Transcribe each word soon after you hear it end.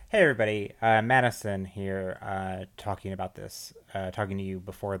Hey everybody, Madison here, talking to you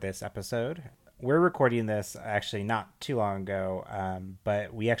before this episode. We're recording this actually not too long ago,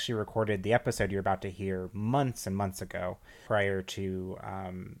 but we actually recorded the episode you're about to hear months and months ago, prior to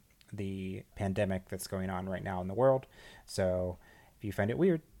the pandemic that's going on right now in the world. So if you find it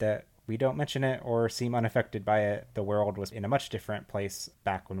weird that we don't mention it or seem unaffected by it, the world was in a much different place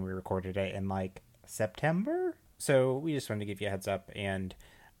back when we recorded it in like September. So we just wanted to give you a heads up and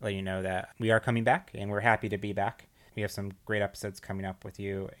let you know that we are coming back and we're happy to be back. We have some great episodes coming up with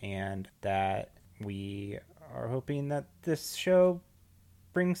you, and that we are hoping that this show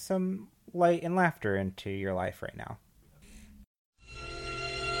brings some light and laughter into your life right now.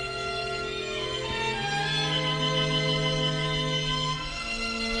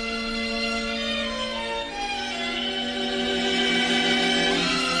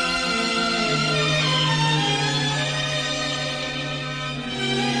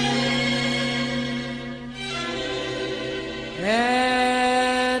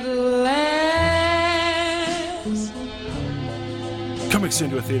 Coming soon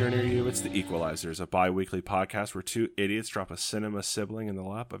to a theater near you, it's the Equelizers, a bi-weekly podcast where two idiots drop a cinema sibling in the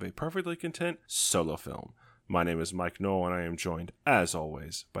lap of a perfectly content solo film. My name is Mike Knoll, and I am joined, as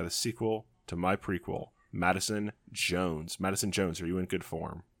always, by the sequel to my prequel, Madison Jones. Madison Jones, are you in good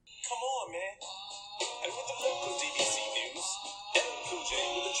form? Come on, man. And with the local DBC news, Ellen Cool J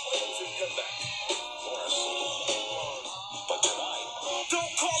with the twins have come back. But tonight,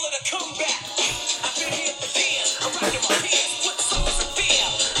 don't call it a comeback. I've been here for years. I'm rocking my pants.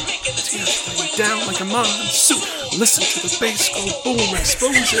 Down like a monsoon. Listen to the bass go boom,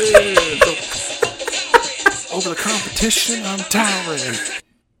 explosion. Over the competition, I'm towering.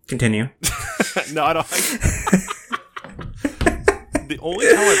 Continue. No, I don't. The only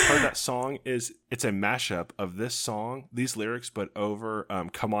time I've heard that song is it's a mashup of this song, these lyrics, but over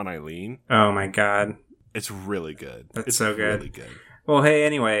 "Come On, Eileen." Oh my god, it's really good. It's so good. Really good. Well, hey,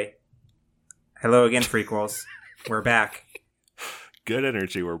 anyway, hello again, prequels. We're back. Good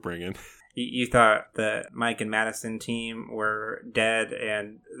energy we're bringing. You thought the Mike and Madison team were dead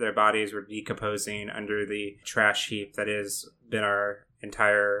and their bodies were decomposing under the trash heap that has been our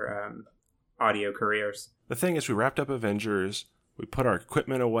entire audio careers. The thing is, we wrapped up Avengers, we put our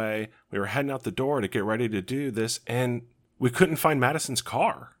equipment away, we were heading out the door to get ready to do this, and we couldn't find Madison's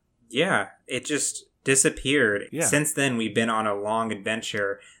car. Yeah, it just disappeared. Yeah. Since then, we've been on a long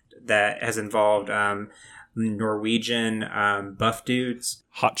adventure that has involved Norwegian buff dudes.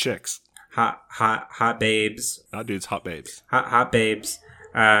 Hot chicks. Hot babes. Not dudes, hot babes. Hot babes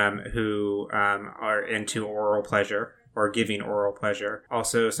who are into oral pleasure or giving oral pleasure.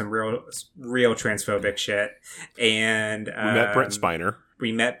 Also some real transphobic shit. And we met Brent Spiner.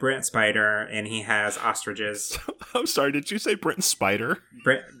 We met Brent Spiner, and he has ostriches. I'm sorry, did you say Brent Spider?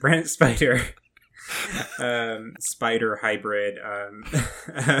 Brent Spider. Spider hybrid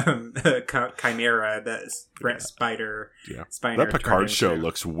chimera. That's Brent Spider. Yeah. Spiner that Picard show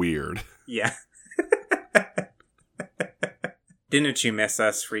looks weird. Yeah. Didn't you miss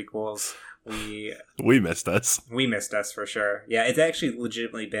us, frequels? We missed us. We missed us for sure. Yeah, it's actually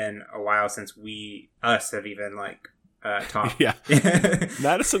legitimately been a while since us have even talked. Yeah.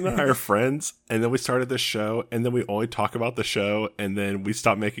 Madison and I are friends, and then we started this show, and then we only talk about the show, and then we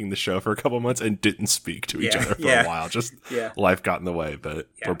stopped making the show for a couple months and didn't speak to each other for a while. Just life got in the way, but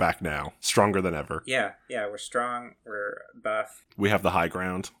we're back now, stronger than ever. Yeah, we're strong, we're buff. We have the high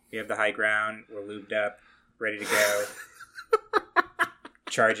ground. We're lubed up, ready to go.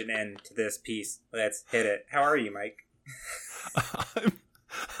 Charging in to this piece. Let's hit it. How are you, Mike?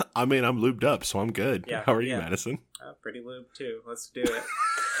 I'm lubed up, so I'm good. Yeah, how are you, Madison? Pretty lubed, too. Let's do it.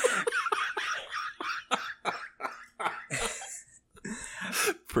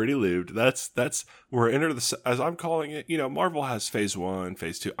 Pretty lubed. That's we're into the, as I'm calling it, Marvel has phase 1,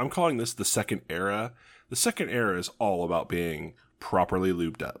 phase 2. I'm calling this the second era. The second era is all about being properly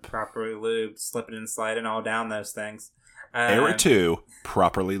lubed up. Properly lubed, slipping and sliding all down those things. Era 2,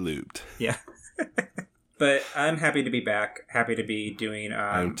 properly lubed. Yeah. But I'm happy to be back. Happy to be doing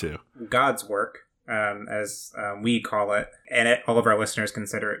I'm too. God's work, as we call it. And all of our listeners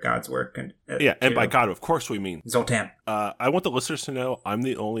consider it God's work. And by God, of course we mean Zoltan. I want the listeners to know I'm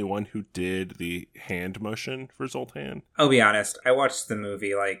the only one who did the hand motion for Zoltan. I'll be honest. I watched the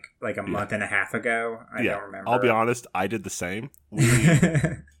movie like a month and a half ago. I don't remember. I'll be honest. I did the same.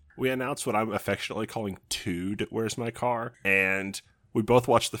 We announced what I'm affectionately calling Tude, Where's My Car? And we both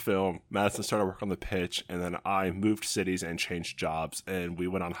watched the film. Madison started work on the pitch, and then I moved cities and changed jobs, and we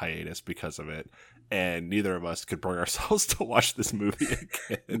went on hiatus because of it. and neither of us could bring ourselves to watch this movie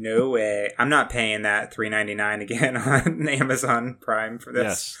again. No way. I'm not paying that $3.99 again on Amazon Prime for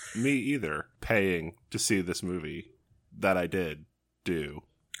this. Yes, me either. Paying to see this movie that I did do.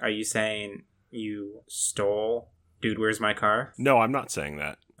 Are you saying you stole Dude, Where's My Car? No, I'm not saying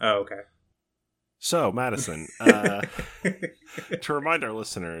that. Oh, okay. So, Madison, to remind our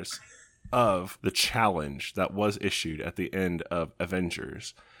listeners of the challenge that was issued at the end of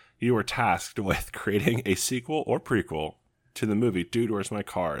Avengers, you were tasked with creating a sequel or prequel to the movie Dude, Where's My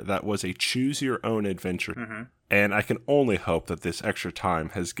Car that was a choose-your-own-adventure. Mm-hmm. And I can only hope that this extra time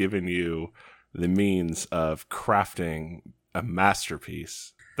has given you the means of crafting a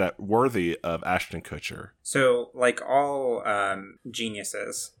masterpiece that worthy of Ashton Kutcher. So, like all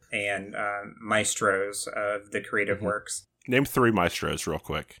geniuses and maestros of the creative works. Name 3 maestros real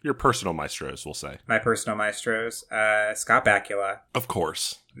quick. Your personal maestros, we'll say. My personal maestros. Scott Bakula. Of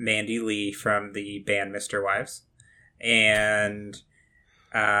course. Mandy Lee from the band Mr. Wives. And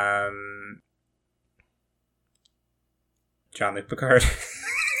Jean Luc Picard.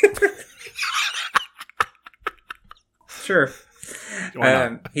 Sure.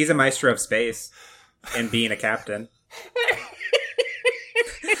 He's a maestro of space and being a captain.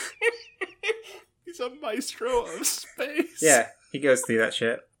 He's a maestro of space. Yeah, he goes through that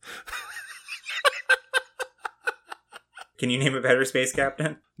shit. Can you name a better space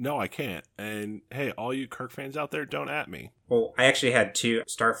captain? No, I can't. And hey, all you Kirk fans out there, don't at me. Well, I actually had 2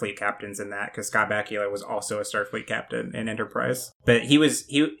 Starfleet captains in that because Scott Bakula was also a Starfleet captain in Enterprise. But he was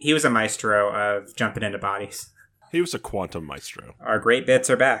a maestro of jumping into bodies. He was a quantum maestro. Our great bits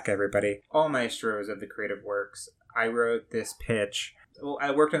are back, everybody. All maestros of the creative works. I wrote this pitch. Well,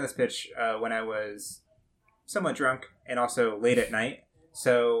 I worked on this pitch when I was somewhat drunk and also late at night.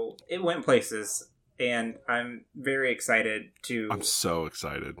 So it went places. And I'm very excited to... I'm so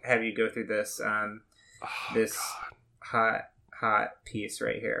excited. ...have you go through this hot piece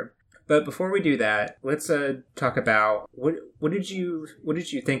right here. But before we do that, let's talk about... What did you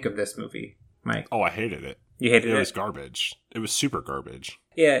think of this movie, Mike? Oh, I hated it. You hated it? It was garbage. It was super garbage.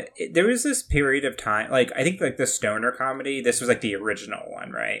 Yeah, there was this period of time, like, I think, like, the stoner comedy, this was, like, the original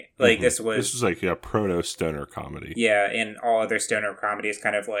one, right? Like, Mm-hmm. This was like, yeah, proto-stoner comedy. Yeah, and all other stoner comedies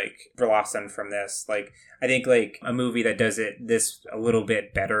kind of, like, blossomed from this. Like, I think, like, a movie that does this a little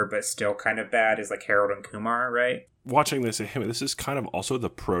bit better, but still kind of bad is, like, Harold and Kumar, right? Watching this is kind of also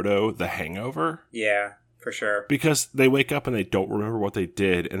The Hangover. Yeah. For sure. Because they wake up and they don't remember what they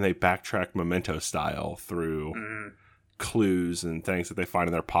did, and they backtrack Memento style through clues and things that they find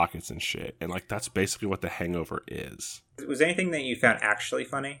in their pockets and shit. And, like, that's basically what The Hangover is. Was there anything that you found actually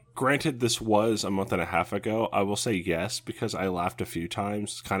funny? Granted, this was a month and a half ago. I will say yes, because I laughed a few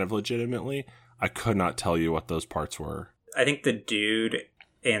times, kind of legitimately. I could not tell you what those parts were. I think the dude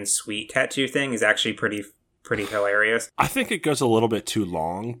and sweet tattoo thing is actually pretty hilarious. I think it goes a little bit too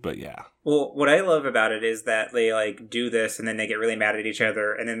long, but yeah. Well, what I love about it is that they, like, do this and then they get really mad at each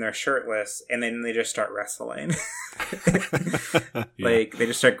other and then they're shirtless and then they just start wrestling. Yeah. Like, they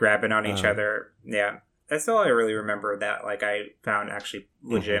just start grabbing on each other. Yeah. That's all I really remember that, like, I found actually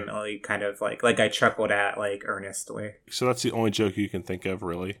legitimately kind of, like I chuckled at, like, earnestly. So that's the only joke you can think of,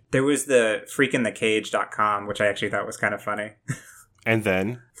 really? There was the freakinthecage.com, which I actually thought was kind of funny. And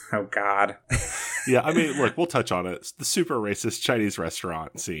then? Oh, God. Yeah, I mean, look, we'll touch on it. It's the super racist Chinese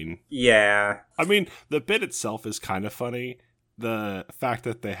restaurant scene. Yeah. I mean, the bit itself is kind of funny. The fact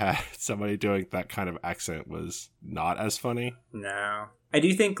that they had somebody doing that kind of accent was not as funny. No. I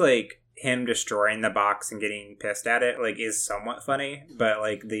do think, like, him destroying the box and getting pissed at it, like, is somewhat funny, but,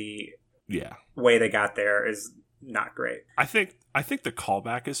 like, the way they got there is not great. I think the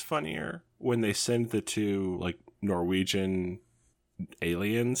callback is funnier when they send the 2, like, Norwegian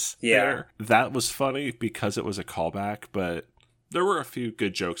aliens there. That was funny because it was a callback, but there were a few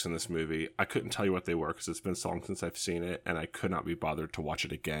good jokes in this movie. I couldn't tell you what they were because it's been so long since I've seen it, and I could not be bothered to watch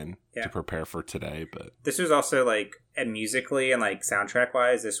it again to prepare for today. But this was also, like, and musically and, like, soundtrack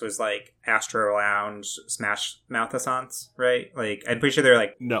wise, this was like Astro Lounge Smash Mouth-a-Sance, right? Like, I'm pretty sure they're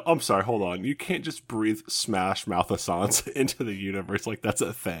like... No, I'm sorry, hold on. You can't just breathe Smash Mouth-a-Sance into the universe like that's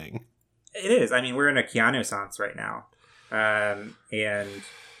a thing. It is. I mean, we're in a Keanu-sance right now. And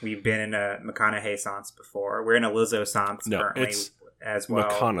we've been in a McConaughey-sance before. We're in a Lizzo-sance currently as well.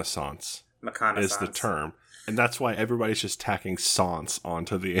 McConaughey-sance is the term. And that's why everybody's just tacking "sance"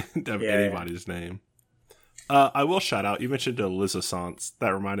 onto the end of anybody's name. I will shout out, you mentioned a Lizzo-sance.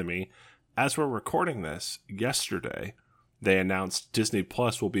 That reminded me, as we're recording this, yesterday, they announced Disney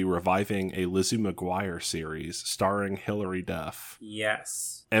Plus will be reviving a Lizzie McGuire series starring Hilary Duff.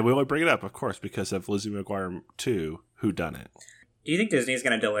 Yes. And we only bring it up, of course, because of Lizzie McGuire 2, Who Done It. Do you think Disney's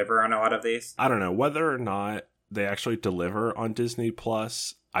going to deliver on a lot of these? I don't know whether or not they actually deliver on Disney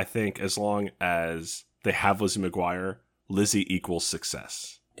Plus. I think as long as they have Lizzie McGuire, Lizzie equals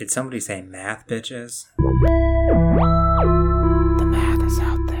success. Did somebody say math, bitches? The math is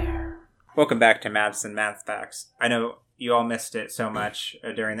out there. Welcome back to Madison Math Facts. I know you all missed it so much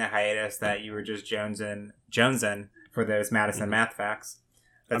during the hiatus that you were just jonesing for those Madison Math Facts.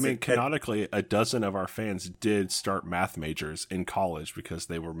 Canonically, a dozen of our fans did start math majors in college because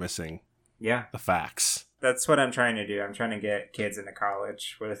they were missing the facts. That's what I'm trying to do. I'm trying to get kids into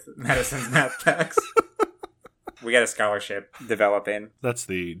college with Madison's Math Facts. We got a scholarship developing. That's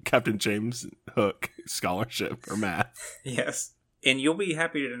the Captain James Hook Scholarship for math. Yes. And you'll be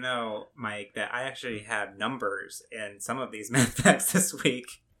happy to know, Mike, that I actually had numbers in some of these math facts this week.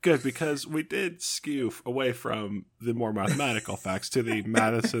 Good, because we did skew away from the more mathematical facts to the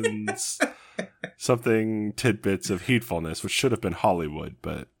Madison's something tidbits of heedfulness, which should have been Hollywood,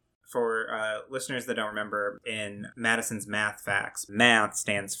 but... For listeners that don't remember, in Madison's Math Facts, math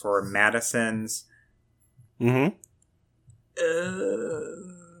stands for Madison's...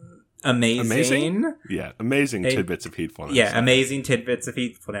 Amazing? Yeah, amazing tidbits of heedfulness. Yeah, amazing tidbits of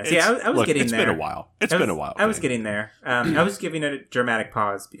heedfulness. I was getting there. It's been a while. It's been a while. I was getting there. I was giving it a dramatic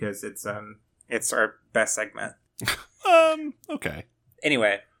pause because it's our best segment. Okay.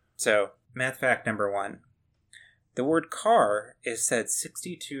 Anyway, so math fact number 1. The word car is said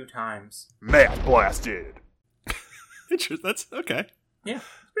 62 times. Math blasted. That's okay. Yeah, it's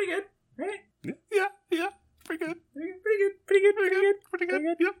pretty good, right? Yeah. Pretty good. Pretty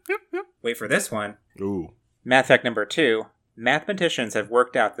good. Yep. Wait for this one. Ooh. Math fact number 2. Mathematicians have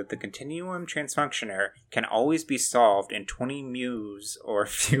worked out that the continuum transfunctioner can always be solved in 20 Mews or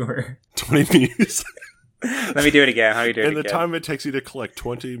fewer. 20 Mews? Let me do it again. How do you do it again? In the time it takes you to collect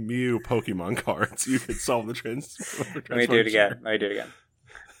 20 Mew Pokemon cards, you can solve the Let me do it again.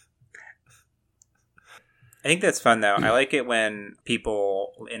 I think that's fun, though. I like it when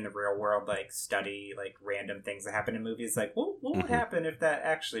people in the real world study random things that happen in movies. What would happen if that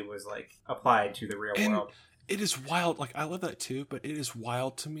actually was applied to the real world? It is wild. I love that too, but it is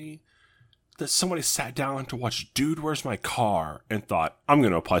wild to me that somebody sat down to watch Dude, Where's My Car? And thought, I'm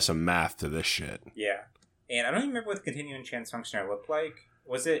going to apply some math to this shit. Yeah. And I don't even remember what the continuum transfunctioner looked like.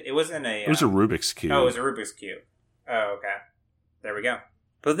 Was it? It wasn't a... It was a Rubik's Cube. Oh, it was a Rubik's Cube. Oh, okay. There we go.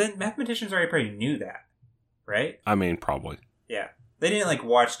 But then mathematicians already pretty knew that. Right? I mean, probably. Yeah. They didn't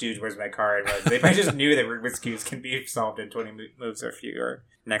watch Dude, Where's My Car? And they probably just knew that Rubik's Cubes can be solved in 20 moves or fewer.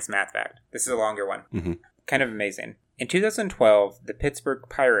 Next math fact. This is a longer one. Mm-hmm. Kind of amazing. In 2012, the Pittsburgh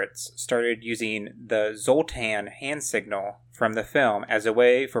Pirates started using the Zoltan hand signal from the film as a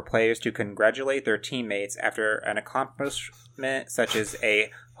way for players to congratulate their teammates after an accomplishment such as a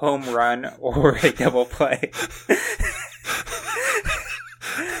home run or a double play.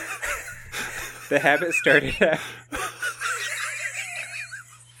 The habit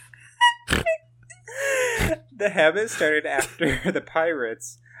started after the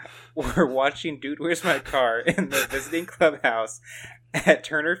Pirates were watching Dude, Where's My Car in the visiting clubhouse at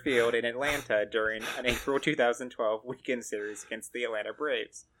Turner Field in Atlanta during an April 2012 weekend series against the Atlanta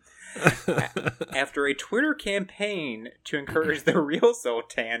Braves. After a Twitter campaign to encourage the real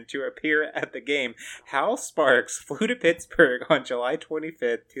Zoltan to appear at the game, Hal Sparks flew to Pittsburgh on July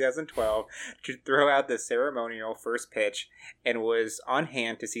 25th, 2012 to throw out the ceremonial first pitch and was on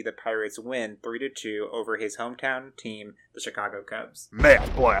hand to see the Pirates win 3-2 over his hometown team, the Chicago Cubs.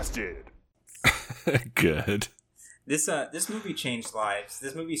 Math blasted. Good. This movie changed lives.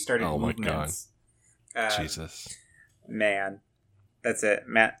 This movie started movements. My God. Jesus. Man. That's it.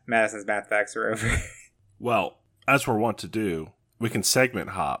 Madison's Math Facts are over. Well, as we're wont to do, we can segment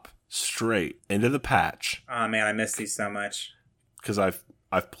hop straight into the patch. Oh man, I miss these so much. Because I've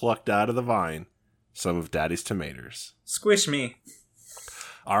plucked out of the vine some of Daddy's tomatoes. Squish me.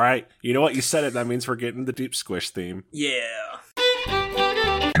 All right. You know what? You said it. That means we're getting the deep squish theme. Yeah.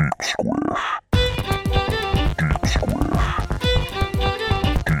 Deep squish.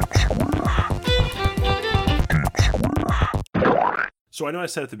 So I know I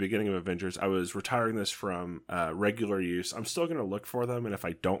said at the beginning of Avengers, I was retiring this from regular use. I'm still going to look for them, and if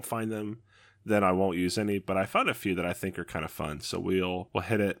I don't find them, then I won't use any. But I found a few that I think are kind of fun, so we'll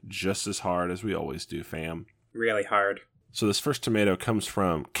hit it just as hard as we always do, fam. Really hard. So this first tomato comes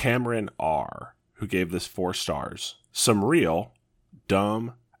from Cameron R., who gave this 4 stars. Some real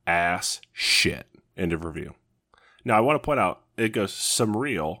dumb ass shit. End of review. Now I want to point out, it goes some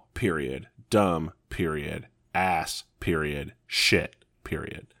real, period, dumb, period, ass, period, shit.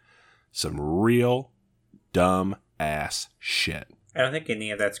 Period. Some real dumb ass shit. I don't think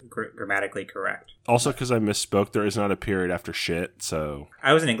any of that's grammatically correct. Also, because I misspoke, there is not a period after shit, so...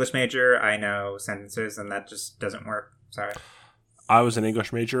 I was an English major. I know sentences, and that just doesn't work. Sorry. I was an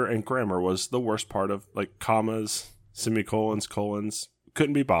English major, and grammar was the worst part of, like, commas, semicolons, colons.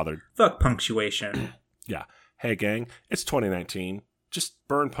 Couldn't be bothered. Fuck punctuation. Yeah. Hey, gang, it's 2019. Just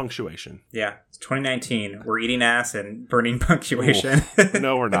burn punctuation. Yeah, it's 2019. We're eating ass and burning punctuation.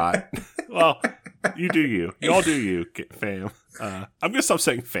 No, we're not. Well, you do you. Y'all do you, fam. I'm going to stop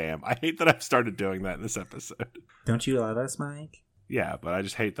saying fam. I hate that I've started doing that in this episode. Don't you love us, Mike? Yeah, but I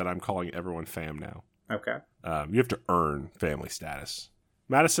just hate that I'm calling everyone fam now. Okay. You have to earn family status.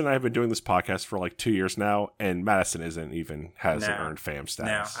 Madison and I have been doing this podcast for like 2 years now, and Madison hasn't earned fam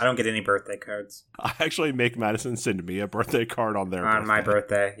status. No, I don't get any birthday cards. I actually make Madison send me a birthday card on their birthday. On my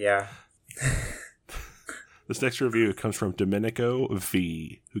birthday, yeah. This next review comes from Domenico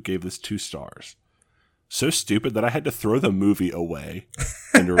V, who gave this 2 stars. So stupid that I had to throw the movie away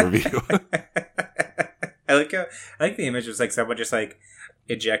in a review. I like the image was like someone just like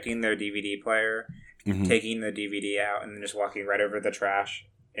ejecting their DVD player, taking the DVD out, and then just walking right over the trash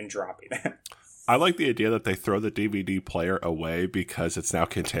and dropping it. I like the idea that they throw the DVD player away because it's now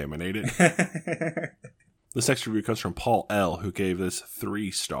contaminated. This next review comes from Paul L, who gave this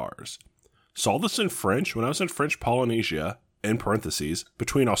 3 stars. Saw this in French when I was in French Polynesia, in parentheses,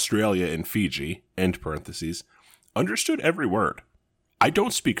 between Australia and Fiji, end parentheses. Understood every word. I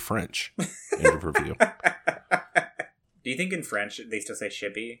don't speak French. End of review. Do you think in French they still say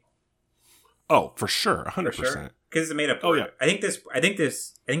shibby? Oh, for sure, 100%. Because it's a made up word. Yeah. I think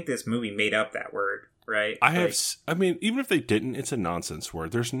this movie made up that word, right? I mean, even if they didn't, it's a nonsense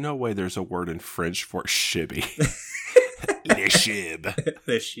word. There's no way there's a word in French for shibby. Le shib.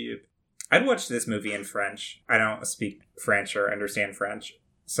 Le shib. I'd watch this movie in French. I don't speak French or understand French.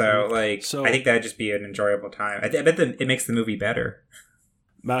 So I think that'd just be an enjoyable time. I bet it makes the movie better.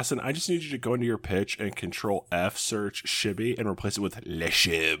 Madison, I just need you to go into your pitch and Control F search shibby and replace it with le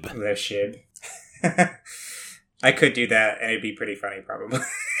shib. Le shib. I could do that, and it'd be pretty funny, probably.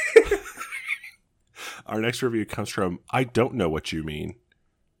 Our next review comes from I Don't Know What You Mean,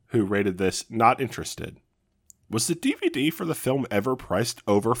 who rated this not interested. Was the DVD for the film ever priced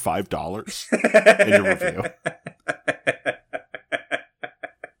over $5? In your review.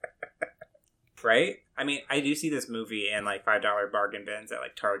 Right? I mean, I do see this movie in like $5 bargain bins at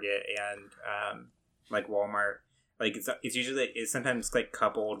like Target and like Walmart. Like it's usually sometimes like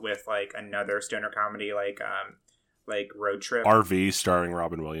coupled with like another stoner comedy like Road Trip. RV starring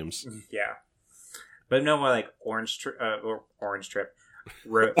Robin Williams. Yeah, but no more like Orange Trip. Orange Trip.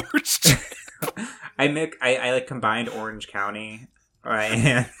 Orange Trip. I like combined Orange County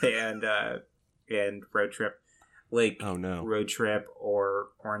and Road Trip. Like Road Trip or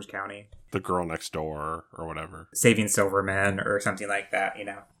Orange County. The Girl Next Door or whatever. Saving Silverman or something like that, you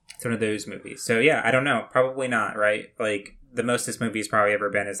know. It's one of those movies. So yeah, I don't know. Probably not, right? Like the most this movie's probably ever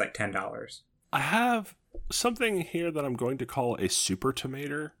been is like $10. I have something here that I'm going to call a super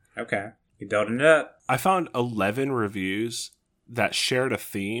tomato. Okay. You're building it up. I found 11 reviews that shared a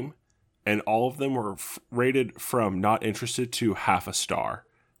theme, and all of them were rated from not interested to half a star.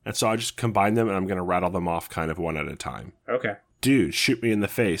 And so I just combined them, and I'm going to rattle them off kind of one at a time. Okay. Dude, shoot me in the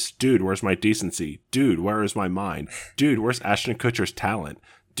face. Dude, where's my decency? Dude, where is my mind? Dude, where's Ashton Kutcher's talent?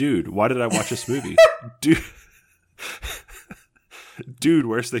 Dude, why did I watch this movie? Dude,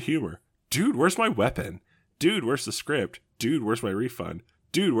 where's the humor? Dude, where's my weapon? Dude, where's the script? Dude, where's my refund?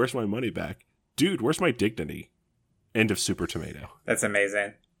 Dude, where's my money back? Dude, where's my dignity? End of Super Tomato. That's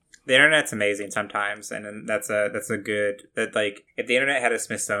amazing. The internet's amazing sometimes, and that's a good that like if the internet had a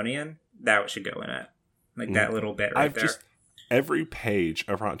Smithsonian, that should go in it. Like that little bit right there. Every page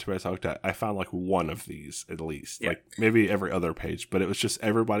of Rotten Tomatoes I looked at, I found like one of these at least. Yeah. Like maybe every other page, but it was just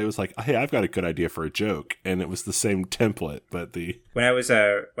everybody was like, "Hey, I've got a good idea for a joke," and it was the same template. But when I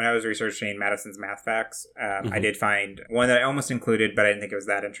was researching Madison's math facts, I did find one that I almost included, but I didn't think it was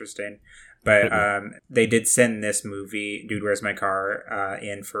that interesting. But they did send this movie, Dude, Where's My Car,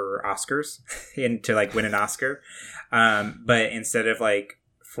 in for Oscars, in to like win an Oscar. But instead of like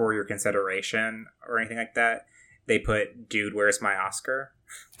for your consideration or anything like that, they put Dude, Where's My Oscar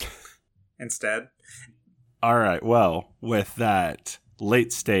instead. All right. Well, with that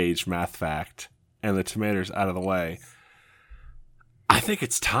late stage math fact and the tomatoes out of the way, I think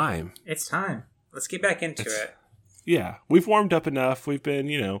it's time. It's time. Let's get back into it. Yeah. We've warmed up enough. We've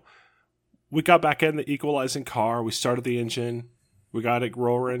been, we got back in the equalizing car. We started the engine. We got it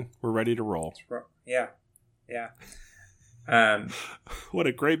roaring. We're ready to roll. Yeah. Yeah. What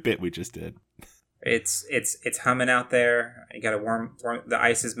a great bit we just did. It's humming out there. You got to warm. The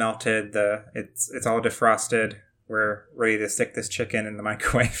ice is melted. It's all defrosted. We're ready to stick this chicken in the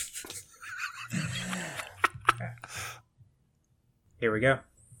microwave. Here we go.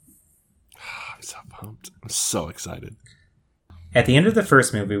 I'm so pumped. I'm so excited. At the end of the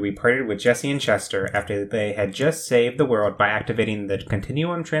first movie, we parted with Jesse and Chester after they had just saved the world by activating the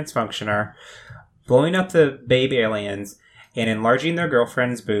Continuum Transfunctioner, blowing up the babe aliens, and enlarging their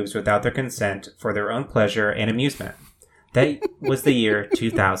girlfriends' boobs without their consent for their own pleasure and amusement. That was the year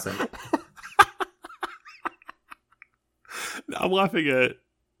 2000. I'm laughing at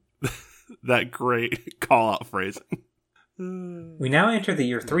that great call-out phrasing. We now enter the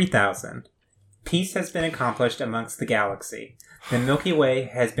year 3000. Peace has been accomplished amongst the galaxy. The Milky Way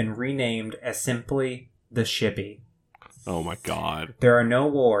has been renamed as simply the Shibby. Oh my god. There are no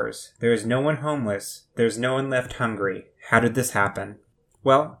wars. There is no one homeless. There's no one left hungry. How did this happen?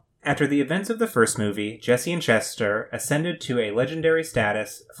 Well, after the events of the first movie, Jesse and Chester ascended to a legendary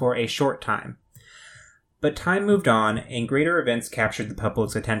status for a short time. But time moved on, and greater events captured the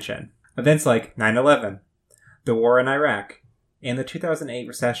public's attention. Events like 9/11, the war in Iraq, and the 2008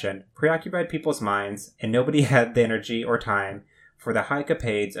 recession preoccupied people's minds, and nobody had the energy or time for the high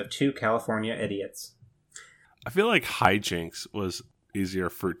capades of two California idiots. I feel like hijinks was easier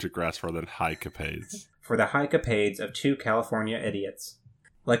fruit to grasp rather than high capades. For the high capades of two California idiots.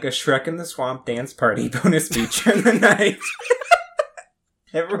 Like a Shrek in the Swamp dance party bonus feature in the night.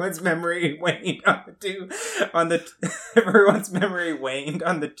 Everyone's memory waned on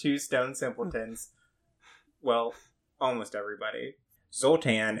the two stone simpletons. Well, almost everybody.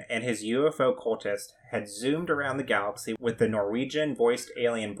 Zoltan and his UFO cultist had zoomed around the galaxy with the Norwegian-voiced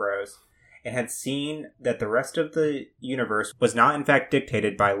alien bros and had seen that the rest of the universe was not in fact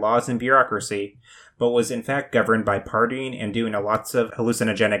dictated by laws and bureaucracy, but was in fact governed by partying and doing lots of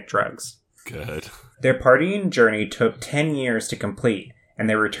hallucinogenic drugs. Good. Their partying journey took 10 years to complete, and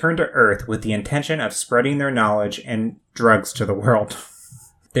they returned to Earth with the intention of spreading their knowledge and drugs to the world.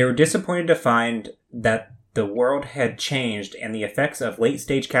 They were disappointed to find that the world had changed and the effects of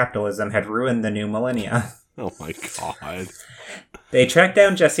late-stage capitalism had ruined the new millennia. Oh my god. They tracked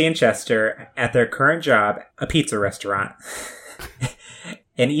down Jesse and Chester at their current job, a pizza restaurant.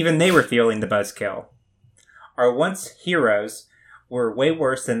 And even they were feeling the buzzkill. Our once heroes were way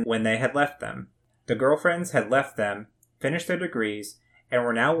worse than when they had left them. The girlfriends had left them, finished their degrees, and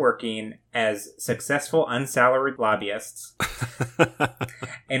were now working as successful unsalaried lobbyists.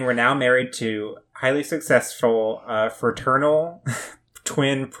 And were now married to highly successful fraternal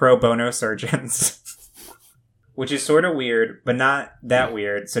twin pro bono surgeons. Which is sort of weird, but not that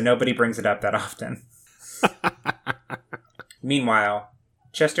weird, so nobody brings it up that often. Meanwhile,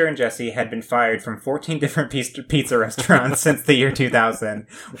 Chester and Jesse had been fired from 14 different pizza restaurants since the year 2000,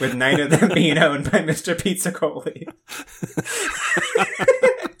 with 9 of them being owned by Mr. Pizzicoli.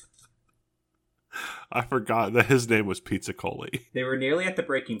 I forgot that his name was Pizzicoli. They were nearly at the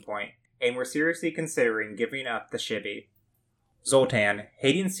breaking point, and were seriously considering giving up the Shibby. Zoltan,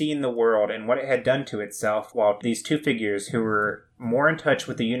 hating seeing the world and what it had done to itself, while these two figures who were more in touch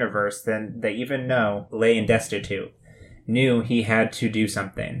with the universe than they even know lay in destitute, knew he had to do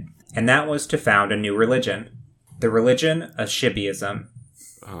something. And that was to found a new religion. The religion of Shibbyism.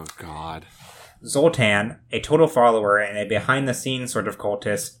 Oh, God. Zoltan, a total follower and a behind-the-scenes sort of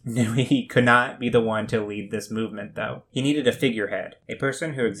cultist, knew he could not be the one to lead this movement, though. He needed a figurehead, a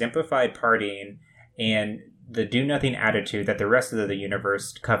person who exemplified partying and the do-nothing attitude that the rest of the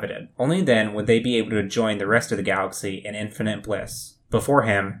universe coveted. Only then would they be able to join the rest of the galaxy in infinite bliss. Before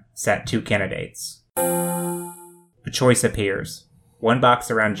him sat two candidates. A choice appears. One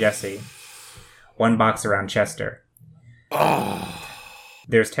box around Jesse. One box around Chester. Oh.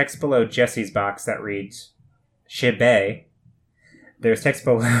 There's text below Jesse's box that reads, Shibbe. There's text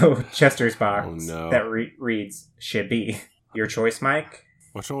below Chester's box that reads, Shibby. Your choice, Mike?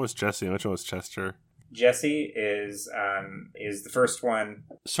 Which one was Jesse and which one was Chester? Jesse is the first one.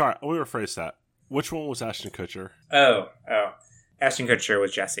 Sorry, let me rephrase that. Which one was Ashton Kutcher? Oh. Ashton Kutcher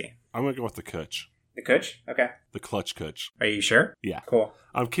was Jesse. I'm going to go with the Kutch. The Kutch? Okay. The Clutch Kutch. Are you sure? Yeah. Cool.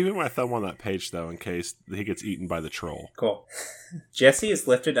 I'm keeping my thumb on that page, though, in case he gets eaten by the troll. Cool. Jesse is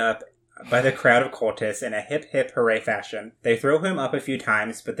lifted up by the crowd of cultists in a hip hooray fashion. They throw him up a few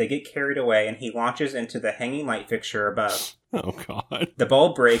times, but they get carried away and he launches into the hanging light fixture above. Oh, God. The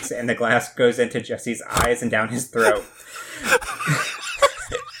bulb breaks and the glass goes into Jesse's eyes and down his throat.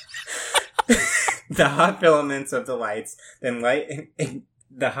 The hot filaments of the lights then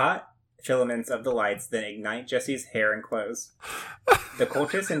ignite Jesse's hair and clothes. The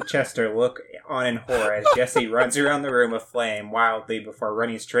cultists and Chester look on in horror as Jesse runs around the room aflame wildly before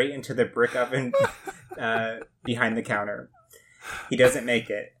running straight into the brick oven behind the counter. He doesn't make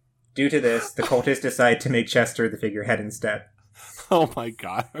it. Due to this, the cultists decide to make Chester the figurehead instead. Oh my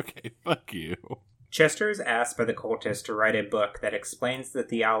god, okay, fuck you. Chester is asked by the cultists to write a book that explains the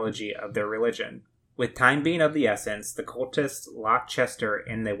theology of their religion. With time being of the essence, the cultists lock Chester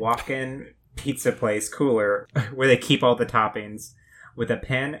in the walk-in pizza place cooler where they keep all the toppings, with a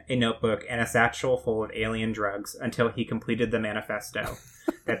pen, a notebook, and a satchel full of alien drugs until he completed the manifesto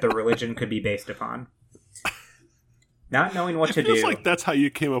that the religion could be based upon. Not knowing what to do... It feels like that's how you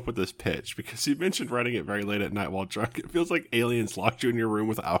came up with this pitch, because you mentioned writing it very late at night while drunk. It feels like aliens locked you in your room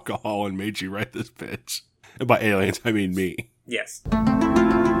with alcohol and made you write this pitch. And by aliens, I mean me. Yes.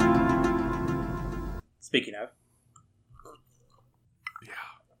 Speaking of...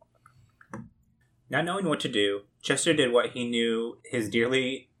 Yeah. Not knowing what to do, Chester did what he knew his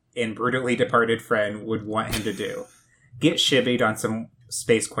dearly and brutally departed friend would want him to do. Get shibbied on some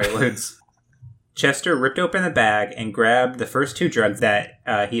space quaaludes. Chester ripped open the bag and grabbed the first 2 drugs that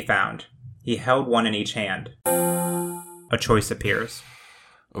he found. He held one in each hand. A choice appears.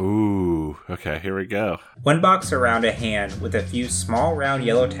 Ooh, okay, here we go. One box around a hand with a few small round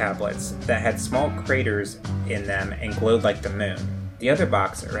yellow tablets that had small craters in them and glowed like the moon. The other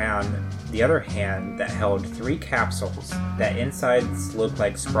box around the other hand that held 3 capsules that insides looked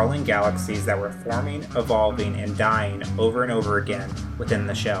like sprawling galaxies that were forming, evolving, and dying over and over again within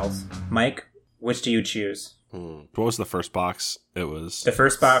the shells. Mike, which do you choose? What was the first box? It was... The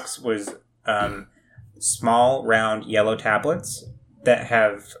first box was small, round, yellow tablets that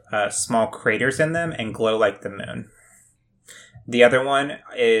have small craters in them and glow like the moon. The other one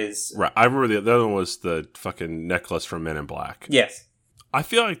is... Right, I remember the other one was the fucking necklace from Men in Black. Yes. I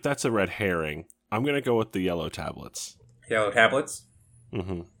feel like that's a red herring. I'm going to go with the yellow tablets. Yellow tablets?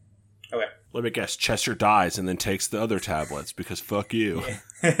 Mm-hmm. Okay. Let me guess, Chester dies and then takes the other tablets, because fuck you.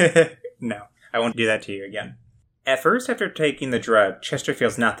 No. I won't do that to you again. At first, after taking the drug, Chester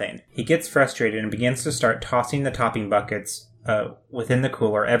feels nothing. He gets frustrated and begins to start tossing the topping buckets within the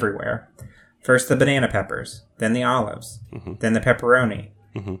cooler everywhere. First the banana peppers, then the olives, then the pepperoni,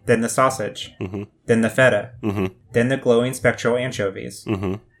 then the sausage, then the feta, then the glowing spectral anchovies,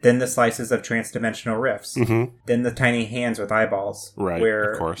 then the slices of transdimensional rifts, then the tiny hands with eyeballs,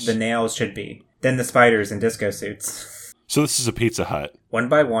 where the nails should be, then the spiders in disco suits. So this is a Pizza Hut. One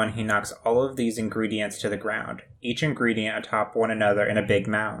by one, he knocks all of these ingredients to the ground, each ingredient atop one another in a big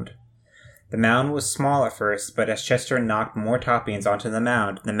mound. The mound was small at first, but as Chester knocked more toppings onto the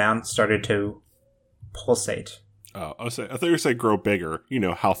mound started to pulsate. Oh, I thought you were saying grow bigger. You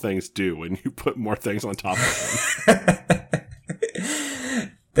know how things do when you put more things on top of them.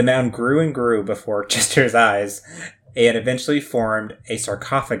 The mound grew and grew before Chester's eyes, and eventually formed a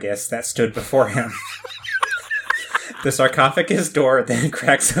sarcophagus that stood before him. The sarcophagus door then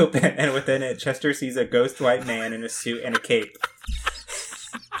cracks open, and within it, Chester sees a ghost white man in a suit and a cape.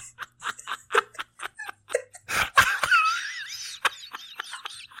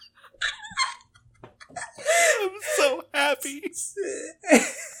 I'm so happy.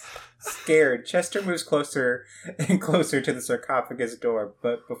 Scared, Chester moves closer and closer to the sarcophagus door,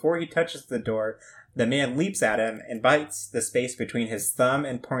 but before he touches the door, the man leaps at him and bites the space between his thumb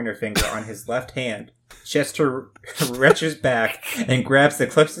and pointer finger on his left hand. Chester reaches back and grabs the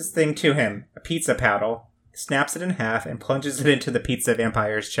closest thing to him, a pizza paddle, snaps it in half, and plunges it into the pizza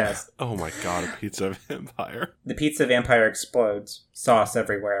vampire's chest. Oh my god, a pizza vampire. The pizza vampire explodes, sauce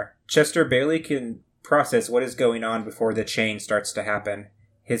everywhere. Chester barely can process what is going on before the change starts to happen.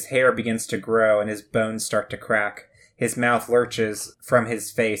 His hair begins to grow and his bones start to crack. His mouth lurches from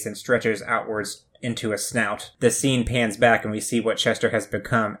his face and stretches outwards into a snout. The scene pans back and we see what Chester has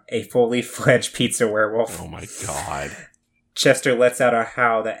become, a fully fledged pizza werewolf. Oh my god. Chester lets out a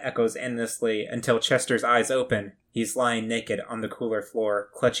howl that echoes endlessly until Chester's eyes open. He's lying naked on the cooler floor,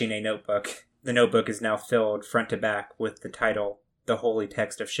 clutching a notebook. The notebook is now filled front to back with the title, The Holy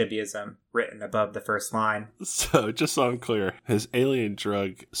Text of Shibbyism, written above the first line. So, just so I'm clear, his alien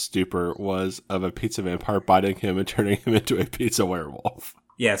drug stupor was of a pizza vampire biting him and turning him into a pizza werewolf.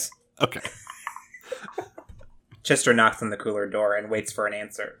 Yes. Okay. Chester knocks on the cooler door and waits for an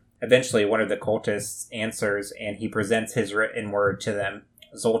answer. Eventually, one of the cultists answers, and he presents his written word to them.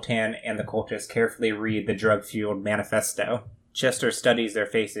 Zoltan and the cultists carefully read the drug-fueled manifesto. Chester studies their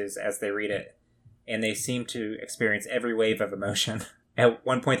faces as they read it, and they seem to experience every wave of emotion. At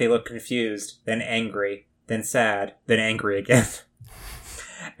one point, they look confused, then angry, then sad, then angry again.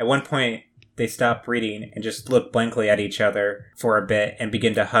 At one point, they stop reading and just look blankly at each other for a bit and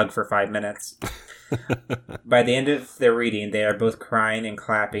begin to hug for 5 minutes. By the end of their reading, they are both crying and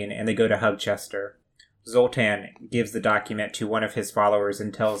clapping, and they go to hug Chester. Zoltan gives the document to one of his followers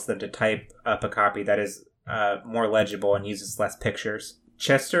and tells them to type up a copy that is more legible and uses less pictures.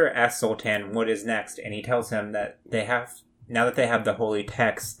 Chester asks Zoltan what is next, and he tells him that now that they have the holy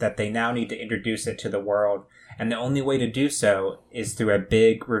text, that they now need to introduce it to the world, and the only way to do so is through a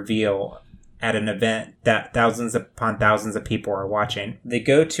big reveal at an event that thousands upon thousands of people are watching. They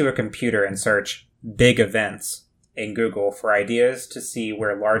go to a computer and search big events in Google for ideas to see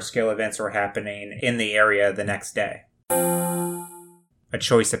where large-scale events were happening in the area the next day. A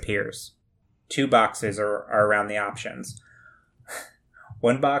choice appears. 2 boxes are around the options.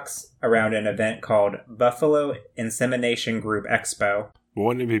 One box around an event called Buffalo Insemination Group Expo.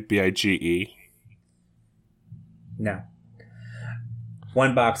 Wouldn't it be BIGE? No.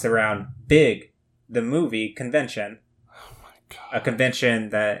 One box around Big, the movie convention. Oh my god. A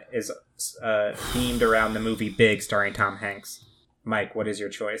convention that is themed around the movie Big starring Tom Hanks. Mike, what is your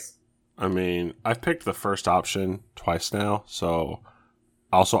choice? I mean, I've picked the first option twice now, so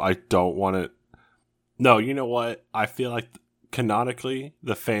also I don't want it. No, you know what? I feel like canonically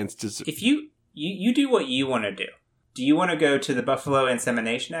the fans deserve. If you do what you want to do you want to go to the Buffalo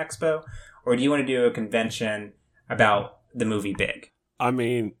Insemination Expo, or do you want to do a convention about the movie Big? I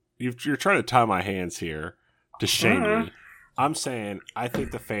mean, you're trying to tie my hands here to shame me. I'm saying I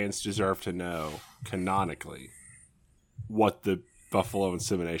think the fans deserve to know canonically what the Buffalo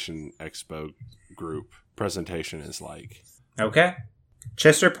Insemination Expo group presentation is like. Okay.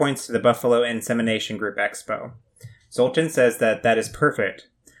 Chester points to the Buffalo Insemination Group Expo. Zoltan says that is perfect,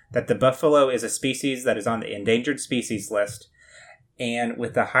 that the buffalo is a species that is on the endangered species list, and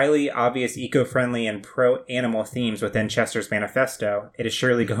with the highly obvious eco-friendly and pro-animal themes within Chester's manifesto, it is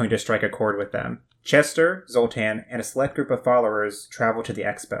surely going to strike a chord with them. Chester, Zoltan, and a select group of followers travel to the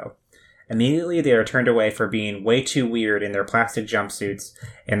expo. Immediately they are turned away for being way too weird in their plastic jumpsuits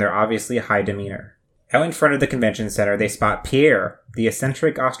and their obviously high demeanor. Out in front of the convention center, they spot Pierre, the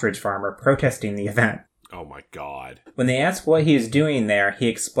eccentric ostrich farmer, protesting the event. Oh my god. When they ask what he is doing there, he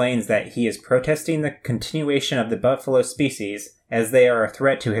explains that he is protesting the continuation of the buffalo species as they are a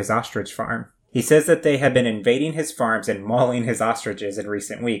threat to his ostrich farm. He says that they have been invading his farms and mauling his ostriches in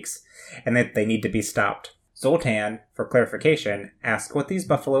recent weeks, and that they need to be stopped. Zoltan, for clarification, asks what these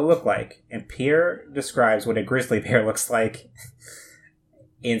buffalo look like, and Pierre describes what a grizzly bear looks like.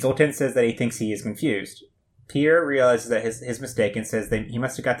 And Zoltan says that he thinks he is confused. Pierre realizes that his mistake and says that he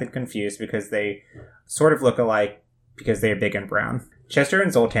must have got them confused because they sort of look alike because they are big and brown. Chester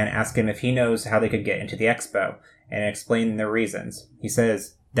and Zoltan ask him if he knows how they could get into the expo and explain their reasons. He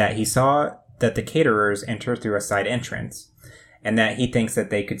says that he saw that the caterers enter through a side entrance and that he thinks that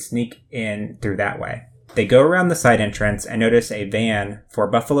they could sneak in through that way. They go around the side entrance and notice a van for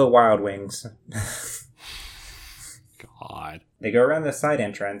Buffalo Wild Wings. God. They go around the side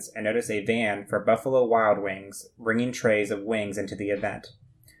entrance and notice a van for Buffalo Wild Wings bringing trays of wings into the event.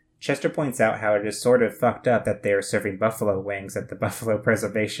 Chester points out how it is sort of fucked up that they are serving buffalo wings at the Buffalo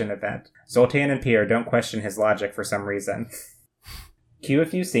Preservation event. Zoltan and Pierre don't question his logic for some reason. Cue a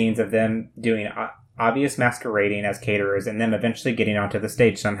few scenes of them doing obvious masquerading as caterers and them eventually getting onto the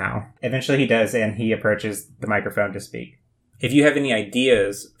stage somehow. Eventually he does, and he approaches the microphone to speak. If you have any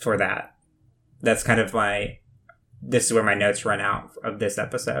ideas for that, that's kind of this is where my notes run out of this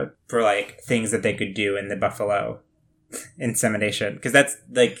episode for things that they could do in the buffalo insemination. Because that's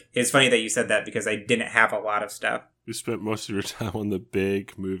it's funny that you said that because I didn't have a lot of stuff. You spent most of your time on the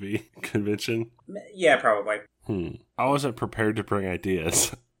big movie convention? Yeah, probably. I wasn't prepared to bring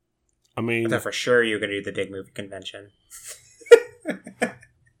ideas. I mean, I thought for sure you were going to do the big movie convention.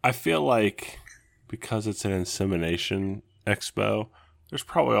 I feel like because it's an insemination expo, there's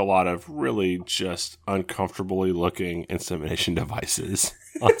probably a lot of really just uncomfortably looking insemination devices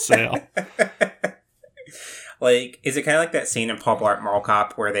on sale. Is it kind of like that scene in Paul Blart Mall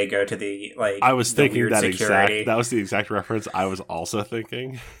Cop where they go to the I was thinking that security? that was the exact reference I was also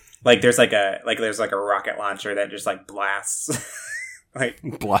thinking. There's a rocket launcher that just blasts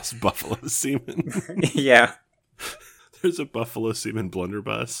blast buffalo semen. Yeah. There's a buffalo semen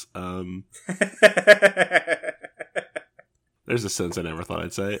blunderbuss. There's a sentence I never thought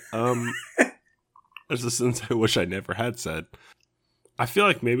I'd say. There's a sentence I wish I never had said. I feel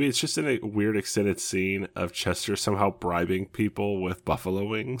like maybe it's just in a weird extended scene of Chester somehow bribing people with buffalo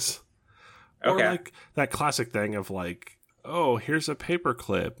wings. Okay. Or that classic thing of oh, here's a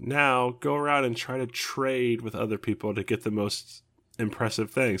paperclip. Now go around and try to trade with other people to get the most impressive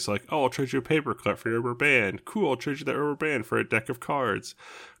things. I'll trade you a paperclip for your rubber band. Cool, I'll trade you that rubber band for a deck of cards.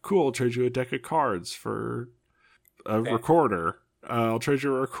 Cool, I'll trade you a deck of cards for a recorder. I'll trade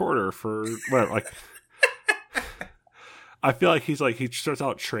you a recorder for whatever. I feel like he starts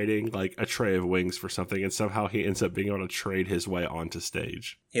out trading a tray of wings for something, and somehow he ends up being able to trade his way onto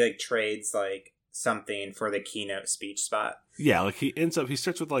stage. He trades something for the keynote speech spot. Yeah, like he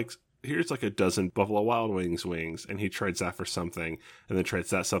starts with like, here's like a dozen Buffalo Wild Wings wings, and he trades that for something, and then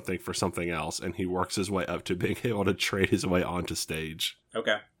trades that something for something else, and he works his way up to being able to trade his way onto stage.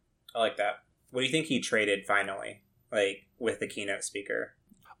 Okay. I like that. What do you think he traded finally, like, with the keynote speaker?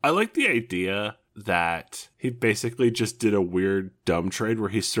 I like the idea that he basically just did a weird dumb trade where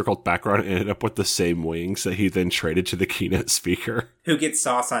he circled back around and ended up with the same wings that he then traded to the keynote speaker. Who gets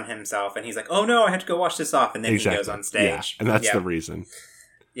sauce on himself, and he's like, oh no, I have to go wash this off, and then he goes on stage. Yeah, and that's the reason.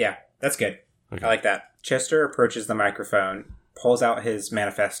 Yeah, that's good. Okay. I like that. Chester approaches the microphone, pulls out his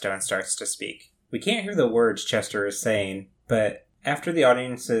manifesto, and starts to speak. We can't hear the words Chester is saying, but after the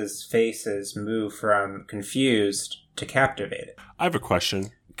audience's faces move from confused to captivated. I have a question.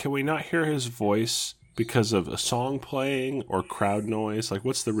 Can we not hear his voice because of a song playing or crowd noise? Like,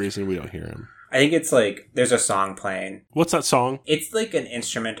 what's the reason we don't hear him? I think it's like, there's a song playing. What's that song? It's like an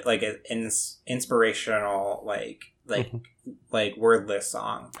instrument, like an inspirational, like wordless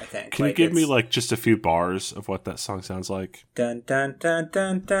song, I think. Can you give me like just a few bars of what that song sounds like? Dun dun dun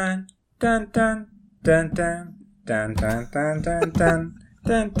dun dun dun dun dun dun dun dun dun dun dun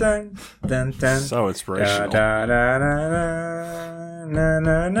dun dun dun dun. So inspirational. Da da da da na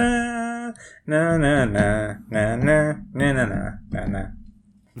na na na na na na na na na na.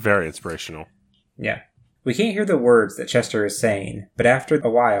 Very inspirational. Yeah. We can't hear the words that Chester is saying, but after a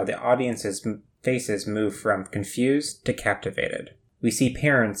while, the audience's faces move from confused to captivated. We see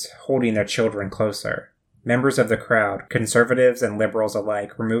parents holding their children closer. Members of the crowd, conservatives and liberals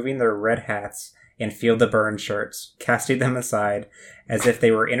alike, removing their red hats and feel the burn shirts, casting them aside as if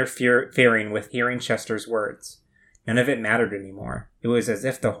they were interfering with hearing Chester's words. None of it mattered anymore. It was as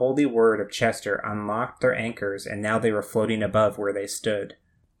if the holy word of Chester unlocked their anchors, and now they were floating above where they stood,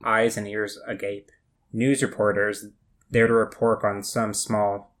 eyes and ears agape. News reporters, there to report on some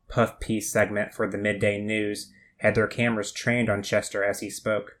small puff piece segment for the midday news, had their cameras trained on Chester as he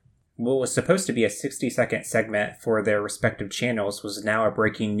spoke. What was supposed to be a 60-second segment for their respective channels was now a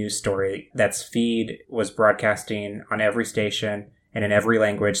breaking news story that's feed was broadcasting on every station and in every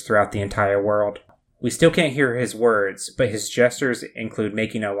language throughout the entire world. We still can't hear his words, but his gestures include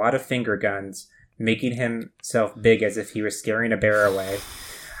making a lot of finger guns, making himself big as if he was scaring a bear away,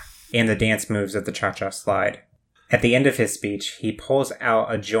 and the dance moves of the cha-cha slide. At the end of his speech, he pulls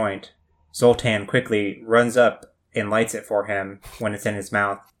out a joint. Zoltan quickly runs up and lights it for him when it's in his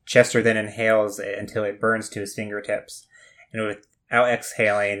mouth. Chester then inhales it until it burns to his fingertips. And without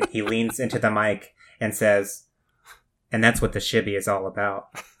exhaling, he leans into the mic and says, "And that's what the shibby is all about."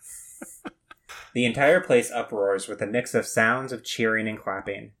 The entire place uproars with a mix of sounds of cheering and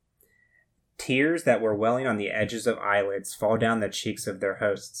clapping. Tears that were welling on the edges of eyelids fall down the cheeks of their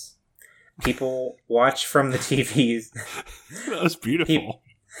hosts. People watch from the TVs. That was beautiful.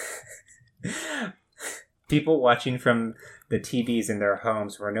 People watching from the TVs in their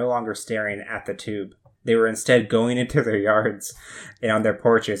homes were no longer staring at the tube. They were instead going into their yards and on their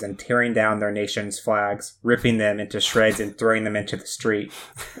porches and tearing down their nation's flags, ripping them into shreds and throwing them into the street.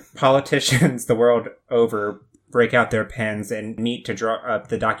 Politicians the world over break out their pens and meet to draw up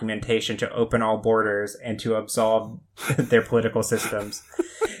the documentation to open all borders and to absolve their political systems.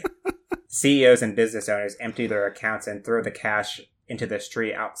 CEOs and business owners empty their accounts and throw the cash into the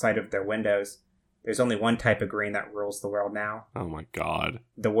street outside of their windows. There's only one type of green that rules the world now. Oh my god.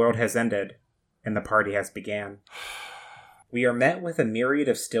 The world has ended, and the party has began. We are met with a myriad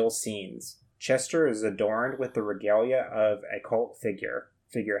of still scenes. Chester is adorned with the regalia of a cult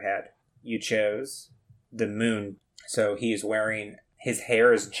figurehead. You chose the moon, so he's wearing, his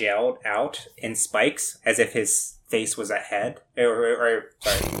hair is gelled out in spikes as if his face was a head.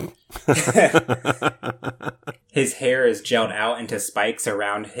 Sorry. His hair is gelled out into spikes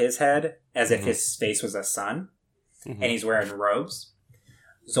around his head as if his face was a sun. And he's wearing robes.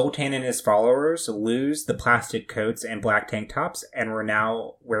 Zoltan and his followers lose the plastic coats and black tank tops and were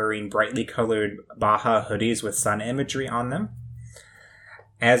now wearing brightly colored Baja hoodies with sun imagery on them,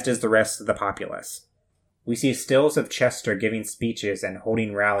 as does the rest of the populace. We see stills of Chester giving speeches and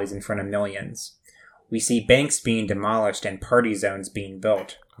holding rallies in front of millions. We see banks being demolished and party zones being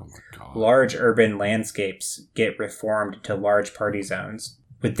built. Oh my god. Large urban landscapes get reformed to large party zones,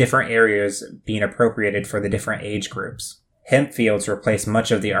 with different areas being appropriated for the different age groups. Hemp fields replace much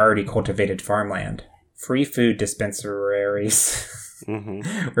of the already cultivated farmland. Free food dispensaries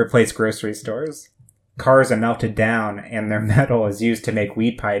replace grocery stores. Cars are melted down, and their metal is used to make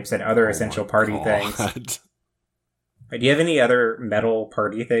weed pipes and other essential party things. Do you have any other metal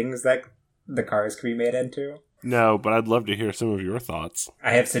party things that the cars could be made into? No, but I'd love to hear some of your thoughts.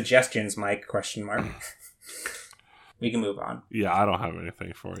 I have suggestions, Mike, question mark. We can move on. Yeah, I don't have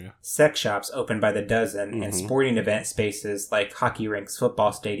anything for you. Sex shops open by the dozen and sporting event spaces like hockey rinks,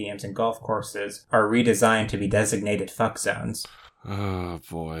 football stadiums, and golf courses are redesigned to be designated fuck zones. Oh,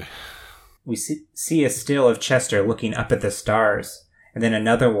 boy. We see a still of Chester looking up at the stars, and then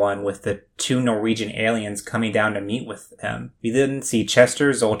another one with the 2 Norwegian aliens coming down to meet with him. We then see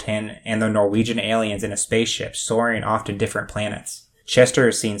Chester, Zoltan, and the Norwegian aliens in a spaceship soaring off to different planets. Chester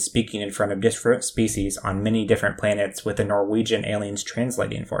is seen speaking in front of different species on many different planets with the Norwegian aliens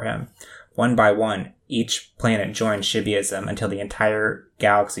translating for him. One by one, each planet joins Shibbyism until the entire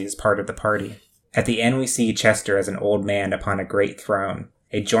galaxy is part of the party. At the end, we see Chester as an old man upon a great throne,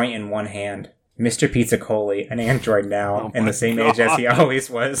 a joint in one hand. Mr. Pizzacoli, an android now, and the same age as he always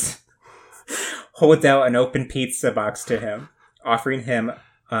was, holds out an open pizza box to him, offering him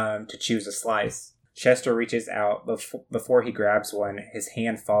to choose a slice. Chester reaches out. Before he grabs one, his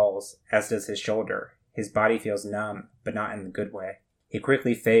hand falls, as does his shoulder. His body feels numb, but not in the good way. He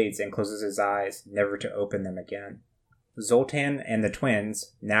quickly fades and closes his eyes, never to open them again. Zoltan and the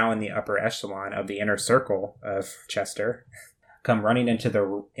twins, now in the upper echelon of the inner circle of Chester, come running into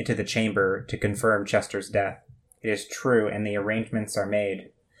the chamber to confirm Chester's death. It is true, and the arrangements are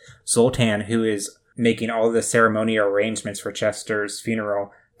made. Zoltan, who is making all the ceremonial arrangements for Chester's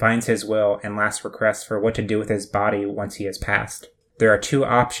funeral, finds his will and last request for what to do with his body once he has passed. There are 2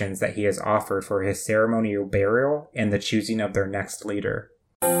 options that he has offered for his ceremonial burial and the choosing of their next leader.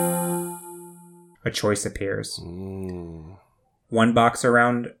 A choice appears. 1 box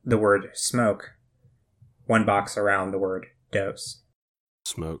around the word smoke. 1 box around the word dose.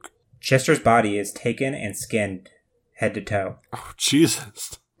 Smoke. Chester's body is taken and skinned head to toe. Oh,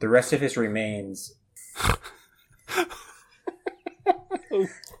 Jesus. The rest of his remains... Oh,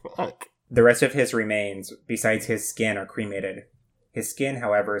 fuck. The rest of his remains, besides his skin, are cremated. His skin,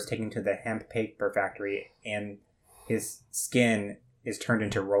 however, is taken to the hemp paper factory, and his skin is turned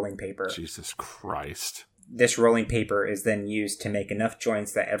into rolling paper. Jesus Christ. This rolling paper is then used to make enough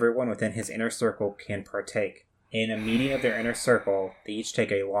joints that everyone within his inner circle can partake. In a meeting of their inner circle, they each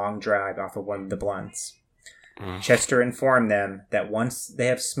take a long drag off of one of the blunts. Chester informed them that once they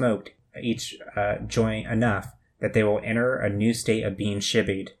have smoked each joint enough, that they will enter a new state of being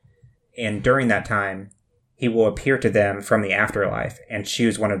shibbied, and during that time, he will appear to them from the afterlife and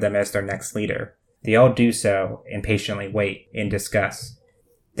choose one of them as their next leader. They all do so and patiently wait in disgust.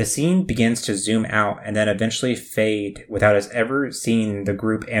 The scene begins to zoom out and then eventually fade without us ever seeing the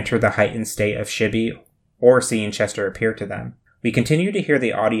group enter the heightened state of shibby or seeing Chester appear to them. We continue to hear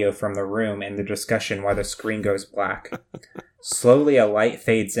the audio from the room and the discussion while the screen goes black. Slowly a light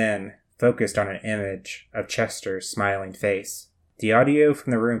fades in, focused on an image of Chester's smiling face. The audio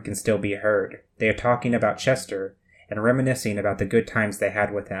from the room can still be heard. They are talking about Chester and reminiscing about the good times they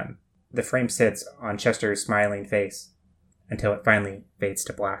had with him. The frame sits on Chester's smiling face until it finally fades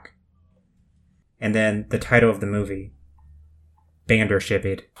to black. And then the title of the movie,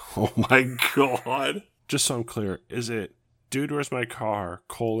 Bandershibby. Oh my God. Just so I'm clear, is it Dude, Where's My Car,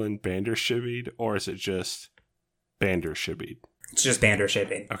 Bandershibbied, or is it just Bandershibbied? It's just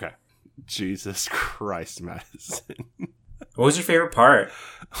Bandershibby. Okay. Jesus Christ, Madison. What was your favorite part?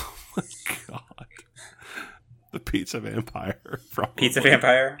 Oh my God. The Pizza Vampire. Probably. Pizza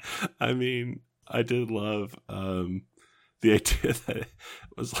Vampire? I mean, I did love the idea that it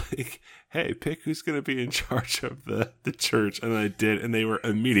was like, hey, pick who's going to be in charge of the church. And I did, and they were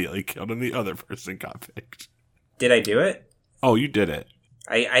immediately killed, and the other person got picked. Did I do it? Oh, you did it.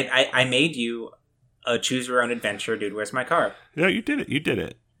 I made you choose your own adventure, Dude, Where's My Car? No, you did it. You did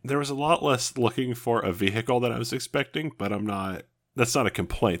it. There was a lot less looking for a vehicle than I was expecting, but that's not a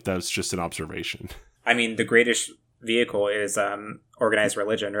complaint. That was just an observation. I mean, the greatest vehicle is organized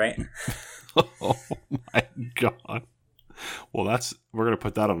religion, right? Oh my God. Well, we're going to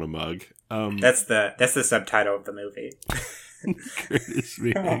put that on a mug. That's the subtitle of the movie. Greatest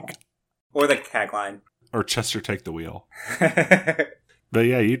vehicle. Or the tagline. Or Chester Take the Wheel. But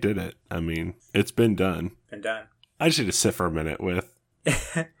yeah, you did it. I mean, it's been done. Been done. I just need to sit for a minute with...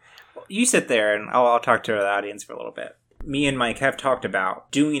 You sit there and I'll talk to the audience for a little bit. Me and Mike have talked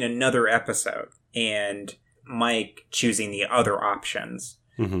about doing another episode and Mike choosing the other options.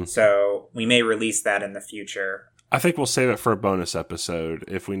 Mm-hmm. So we may release that in the future. I think we'll save it for a bonus episode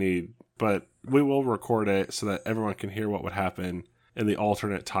if we need, but we will record it so that everyone can hear what would happen in the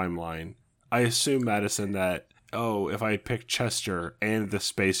alternate timeline. I assume, Madison, that, if I picked Chester and the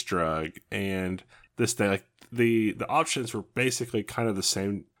space drug and this thing, like the options were basically kind of the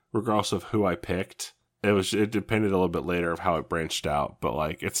same regardless of who I picked. It depended a little bit later of how it branched out, but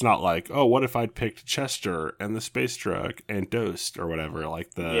like it's not like, what if I'd picked Chester and the space drug and Dosed or whatever,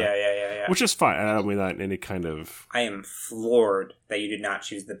 like the Yeah. Which is fine. I don't mean that in any kind of... I am floored that you did not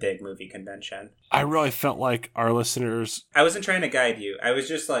choose the big movie convention. I really felt like our listeners... I wasn't trying to guide you. I was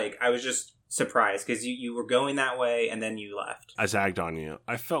just surprised because you were going that way and then you left. I zagged on you.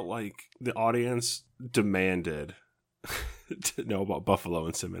 I felt like the audience demanded to know about buffalo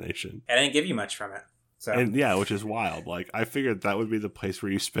insemination. And I didn't give you much from it. So. And yeah, which is wild. Like, I figured that would be the place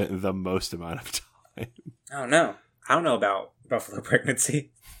where you spent the most amount of time. Oh, no. I don't know about buffalo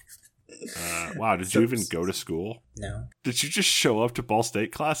pregnancy. Wow, did you even go to school? No. Did you just show up to Ball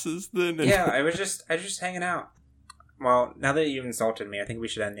State classes then? Yeah, I was just hanging out. Well, now that you've insulted me, I think we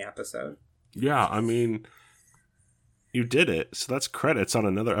should end the episode. Yeah, I mean, you did it, so that's credits on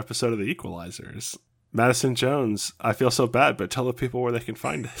another episode of The Equelizers. Madison Jones, I feel so bad, but tell the people where they can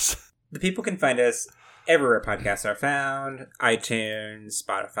find us. The people can find us everywhere podcasts are found: iTunes,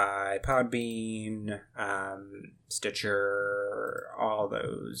 Spotify, Podbean, Stitcher, all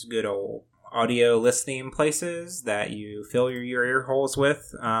those good old audio listening places that you fill your ear holes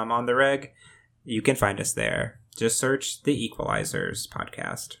with on the reg. You can find us there. Just search The Equelizers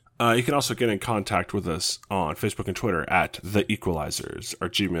podcast. You can also get in contact with us on Facebook and Twitter at The Equelizers. Our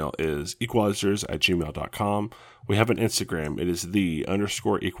Gmail is equelizers@gmail.com. We have an Instagram. It is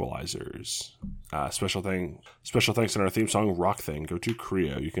 _Equelizers. Special thanks on our theme song, Rock Thing. Go to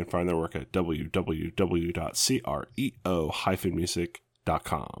Creo. You can find their work at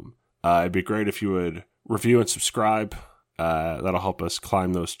www.creo-music.com. It'd be great if you would review and subscribe. That'll help us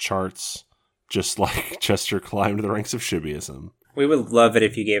climb those charts, just like Chester climbed the ranks of shibbyism. We would love it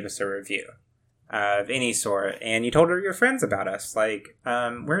if you gave us a review of any sort, and you told your friends about us. Like,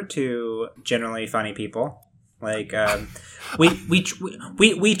 we're two generally funny people. Like,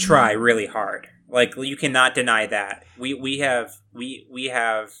 we try really hard. Like, you cannot deny that. We have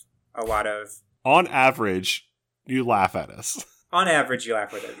a lot of. On average, you laugh at us. On average, you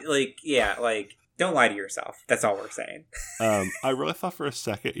laugh with it. Like, yeah, like, don't lie to yourself. That's all we're saying. I really thought for a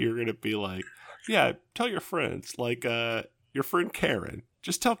second you were gonna be like, yeah, tell your friends, like, your friend Karen.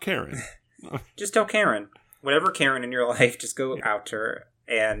 Just tell Karen. Just tell Karen. Whatever Karen in your life, just go out to her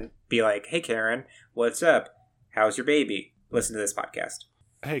and be like, hey, Karen, what's up? How's your baby? Listen to this podcast.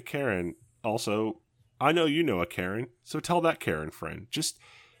 Hey, Karen. Also, I know you know a Karen, so tell that Karen friend. Just,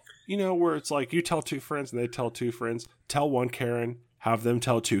 where it's like you tell two friends and they tell two friends. Tell one Karen, have them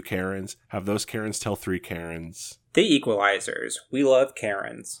tell two Karens, have those Karens tell three Karens. The Equelizers. We love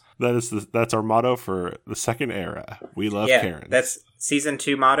Karens. That's our motto for the second era. We love Karens. That's season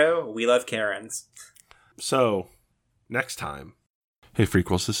 2 motto. We love Karens. So, next time. Hey,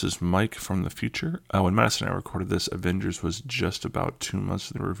 Freakles, this is Mike from the future. When Madison and I recorded this, Avengers was just about 2 months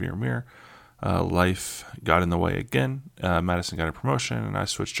in the rearview mirror. Life got in the way again. Madison got a promotion, and I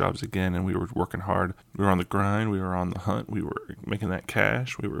switched jobs again, and we were working hard. We were on the grind. We were on the hunt. We were making that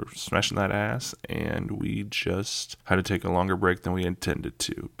cash. We were smashing that ass, and we just had to take a longer break than we intended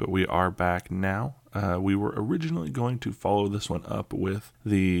to. But we are back now. We were originally going to follow this one up with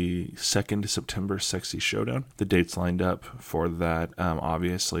the 2nd September Sexy Showdown. The dates lined up for that.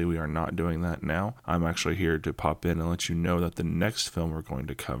 Obviously, we are not doing that now. I'm actually here to pop in and let you know that the next film we're going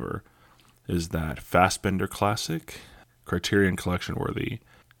to cover is that Fassbender classic, Criterion Collection worthy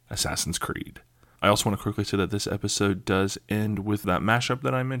Assassin's Creed. I also want to quickly say that this episode does end with that mashup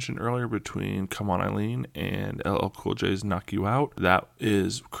that I mentioned earlier between Come On Eileen and LL Cool J's Knock You Out. That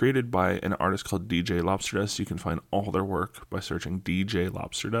is created by an artist called DJ Lobsterdust. You can find all their work by searching DJ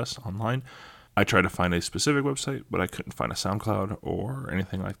Lobsterdust online. I tried to find a specific website, but I couldn't find a SoundCloud or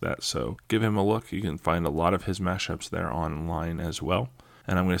anything like that, so give him a look. You can find a lot of his mashups there online as well.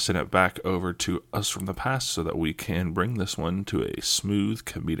 And I'm going to send it back over to us from the past so that we can bring this one to a smooth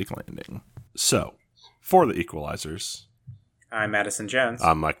comedic landing. So, for the Equelizers, I'm Madison Jones.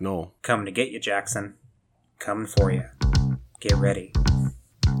 I'm Mike Knoll. Coming to get you, Jackson. Coming for you. Get ready.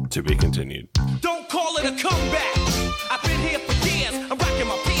 To be continued. Don't call it a comeback. I've been here for years. I'm rocking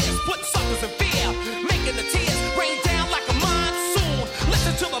my peers, putting suckers in fear, making the tears rain down like a monsoon.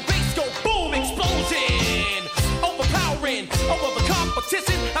 Listen to the bass go